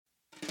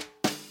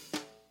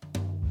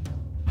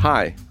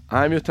Hi,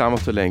 I'm Yotam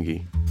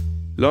Ottolenghi.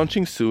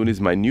 Launching soon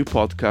is my new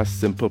podcast,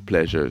 Simple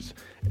Pleasures,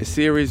 a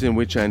series in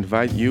which I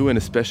invite you and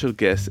a special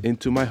guest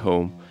into my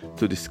home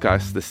to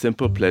discuss the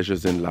simple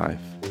pleasures in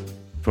life.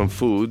 From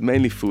food,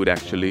 mainly food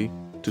actually,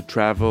 to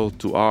travel,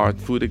 to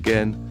art, food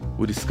again,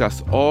 we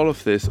discuss all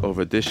of this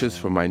over dishes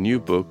from my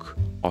new book,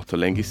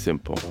 Ottolenghi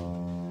Simple.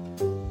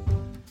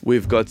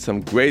 We've got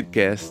some great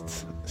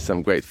guests,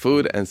 some great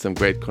food, and some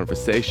great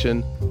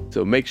conversation,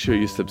 so make sure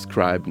you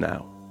subscribe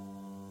now.